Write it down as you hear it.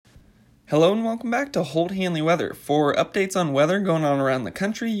Hello and welcome back to Holt Hanley Weather. For updates on weather going on around the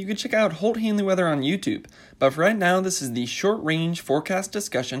country, you can check out Holt Hanley Weather on YouTube. But for right now, this is the short-range forecast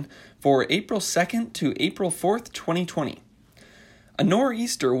discussion for April 2nd to April 4th, 2020. A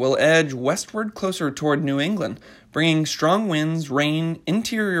nor'easter will edge westward closer toward New England, bringing strong winds, rain,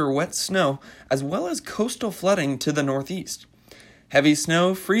 interior wet snow, as well as coastal flooding to the northeast. Heavy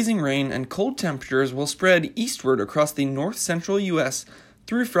snow, freezing rain, and cold temperatures will spread eastward across the north-central U.S.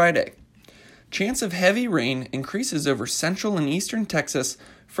 through Friday. Chance of heavy rain increases over central and eastern Texas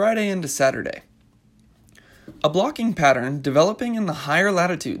Friday into Saturday. A blocking pattern developing in the higher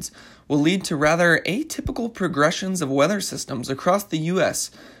latitudes will lead to rather atypical progressions of weather systems across the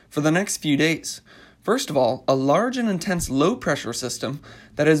U.S. for the next few days. First of all, a large and intense low-pressure system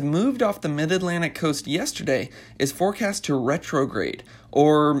that has moved off the mid-Atlantic coast yesterday is forecast to retrograde,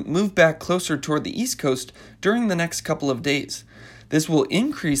 or move back closer toward the east coast during the next couple of days. This will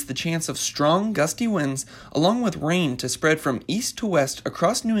increase the chance of strong, gusty winds, along with rain to spread from east to west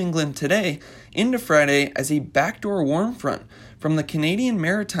across New England today into Friday as a backdoor warm front from the Canadian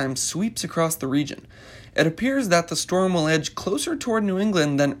Maritimes sweeps across the region. It appears that the storm will edge closer toward New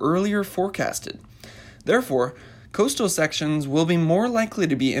England than earlier forecasted. Therefore, coastal sections will be more likely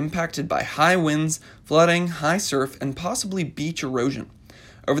to be impacted by high winds, flooding, high surf, and possibly beach erosion.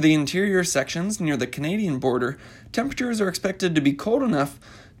 Over the interior sections near the Canadian border, temperatures are expected to be cold enough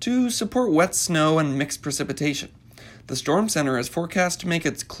to support wet snow and mixed precipitation. The Storm Center is forecast to make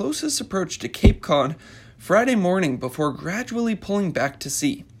its closest approach to Cape Cod Friday morning before gradually pulling back to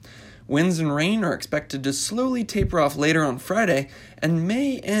sea. Winds and rain are expected to slowly taper off later on Friday and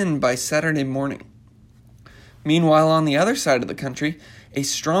may end by Saturday morning. Meanwhile, on the other side of the country, a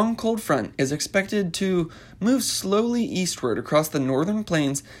strong cold front is expected to move slowly eastward across the northern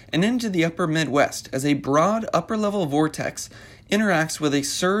plains and into the upper Midwest as a broad upper-level vortex interacts with a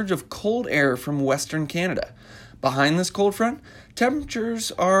surge of cold air from western Canada. Behind this cold front,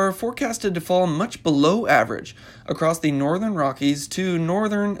 temperatures are forecasted to fall much below average across the northern Rockies to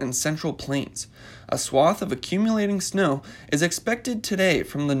northern and central plains. A swath of accumulating snow is expected today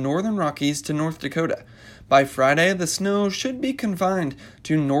from the northern Rockies to North Dakota. By Friday, the snow should be confined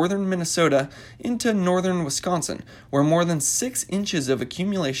to northern Minnesota into northern Wisconsin, where more than 6 inches of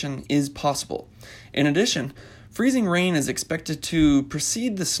accumulation is possible. In addition, freezing rain is expected to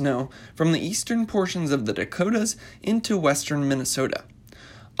precede the snow from the eastern portions of the Dakotas into western Minnesota.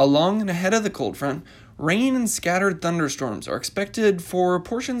 Along and ahead of the cold front, rain and scattered thunderstorms are expected for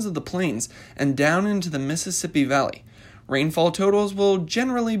portions of the plains and down into the Mississippi Valley. Rainfall totals will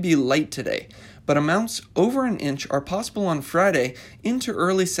generally be light today, but amounts over an inch are possible on Friday into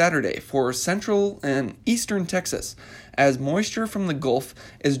early Saturday for central and eastern Texas, as moisture from the Gulf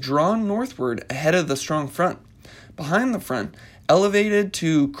is drawn northward ahead of the strong front. Behind the front, elevated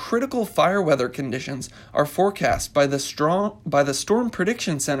to critical fire weather conditions are forecast by the Storm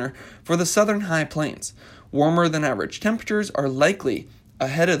Prediction Center for the southern high plains. Warmer than average temperatures are likely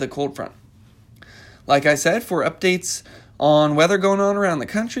ahead of the cold front. Like I said, for updates on weather going on around the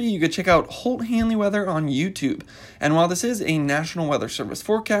country, you could check out Holt Hanley Weather on YouTube. And while this is a National Weather Service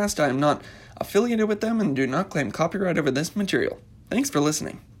forecast, I am not affiliated with them and do not claim copyright over this material. Thanks for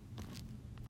listening.